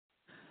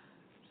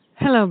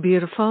Hello,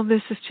 beautiful.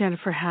 This is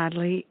Jennifer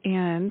Hadley,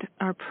 and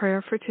our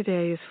prayer for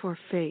today is for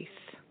faith.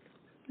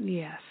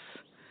 Yes,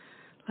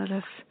 let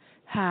us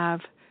have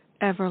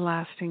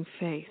everlasting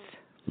faith.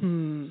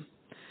 So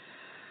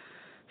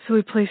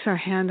we place our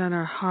hand on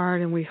our heart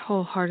and we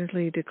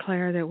wholeheartedly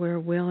declare that we're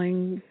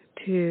willing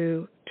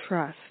to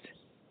trust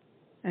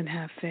and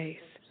have faith.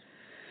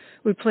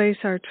 We place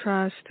our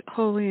trust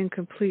wholly and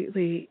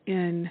completely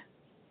in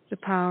the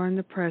power and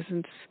the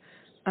presence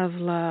of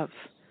love.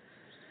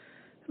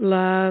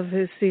 Love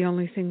is the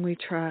only thing we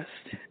trust.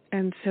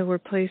 And so we're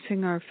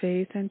placing our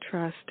faith and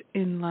trust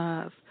in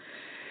love.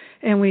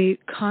 And we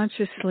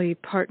consciously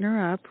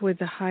partner up with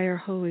the higher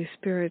Holy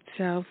Spirit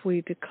self.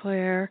 We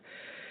declare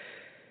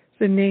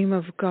the name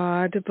of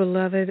God,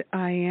 beloved,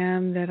 I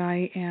am that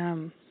I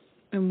am.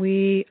 And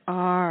we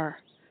are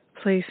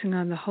placing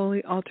on the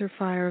holy altar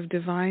fire of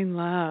divine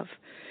love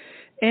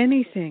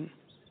anything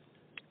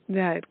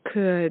that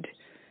could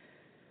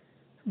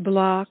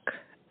block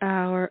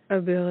our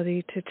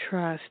ability to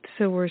trust.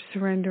 So we're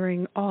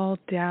surrendering all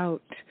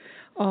doubt,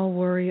 all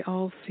worry,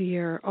 all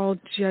fear, all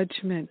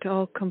judgment,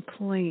 all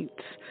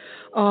complaints,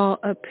 all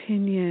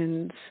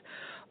opinions,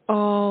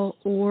 all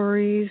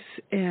worries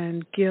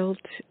and guilt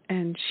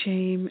and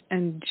shame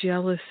and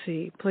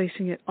jealousy,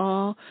 placing it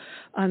all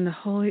on the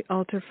holy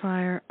altar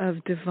fire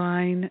of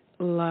divine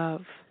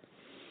love.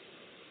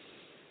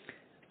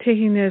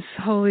 Taking this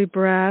holy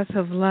breath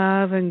of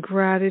love and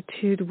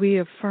gratitude, we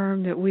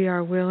affirm that we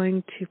are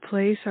willing to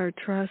place our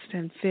trust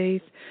and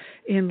faith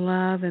in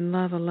love and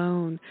love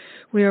alone.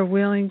 We are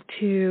willing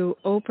to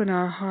open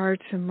our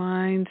hearts and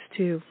minds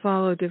to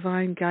follow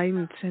divine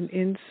guidance and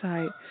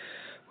insight.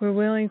 We're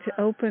willing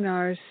to open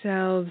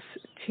ourselves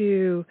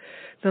to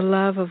the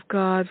love of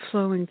God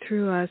flowing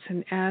through us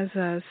and as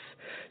us,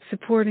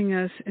 supporting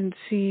us in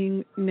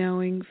seeing,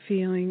 knowing,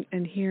 feeling,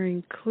 and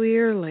hearing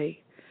clearly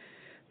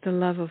the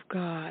love of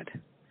God,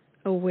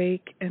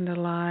 awake and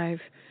alive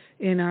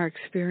in our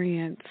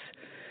experience.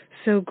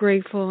 So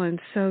grateful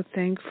and so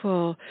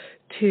thankful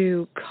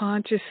to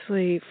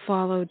consciously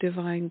follow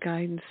divine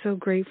guidance. So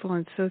grateful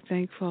and so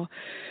thankful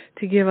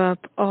to give up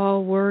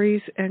all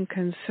worries and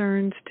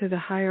concerns to the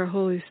higher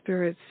Holy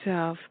Spirit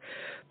self,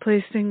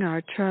 placing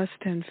our trust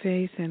and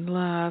faith in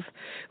love.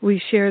 We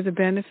share the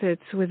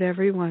benefits with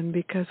everyone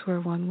because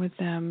we're one with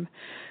them.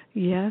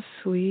 Yes,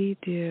 we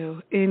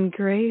do. In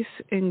grace,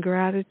 in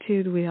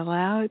gratitude, we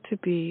allow it to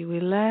be.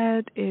 We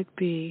let it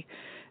be.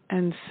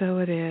 And so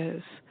it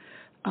is.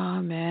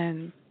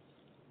 Amen.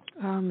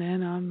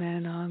 Amen,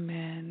 amen,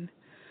 amen.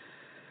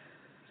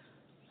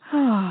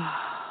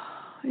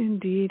 Ah,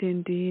 indeed,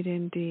 indeed,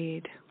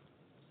 indeed.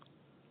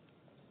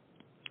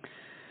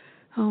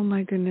 Oh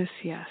my goodness,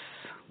 yes.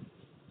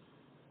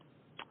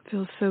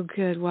 Feels so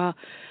good. While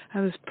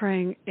I was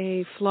praying,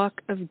 a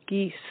flock of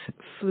geese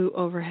flew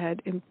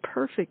overhead in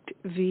perfect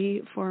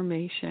V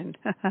formation.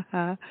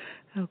 How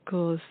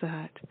cool is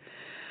that?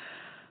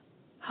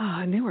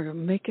 And they were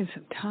making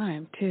some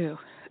time, too.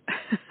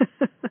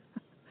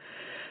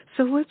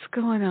 So what's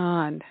going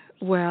on?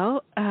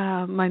 Well,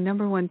 my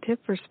number one tip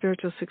for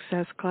spiritual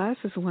success class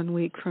is 1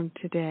 week from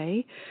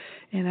today,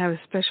 and I have a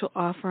special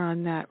offer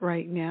on that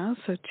right now,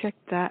 so check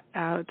that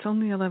out. It's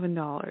only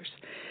 $11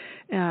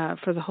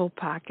 for the whole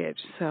package,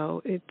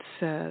 so it's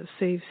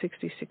save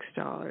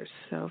 $66.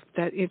 So if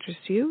that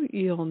interests you,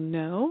 you'll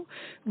know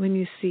when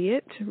you see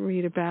it,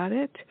 read about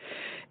it.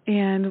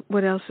 And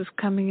what else is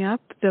coming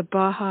up? The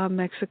Baja,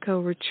 Mexico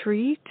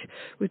retreat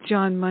with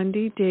John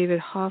Mundy, David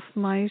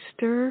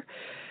Hoffmeister,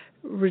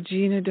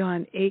 Regina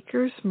Dawn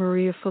Akers,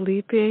 Maria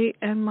Felipe,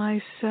 and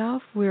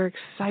myself. We're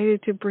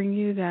excited to bring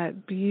you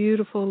that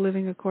beautiful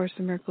Living A Course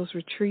in Miracles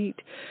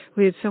retreat.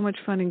 We had so much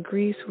fun in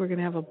Greece. We're going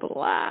to have a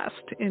blast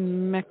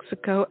in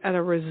Mexico at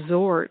a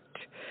resort.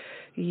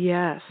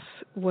 Yes,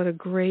 what a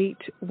great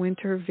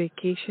winter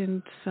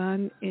vacation,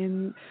 fun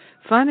in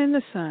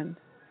the sun.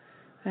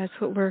 That's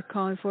what we're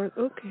calling for.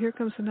 Oh, here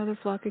comes another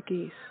flock of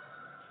geese.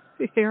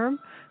 You hear them?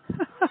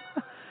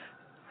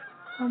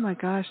 Oh my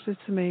gosh, that's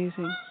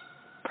amazing.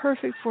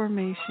 Perfect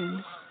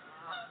formation.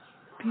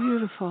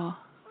 Beautiful.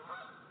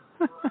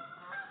 Oh,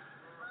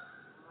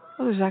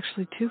 there's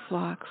actually 2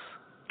 flocks.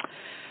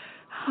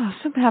 Oh,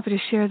 so I'm happy to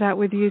share that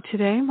with you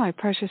today, my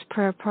precious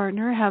prayer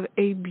partner. Have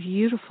a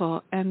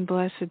beautiful and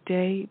blessed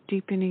day,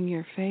 deepening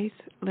your faith,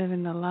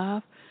 living the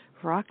love,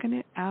 rocking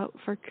it out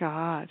for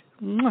God.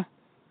 Mwah.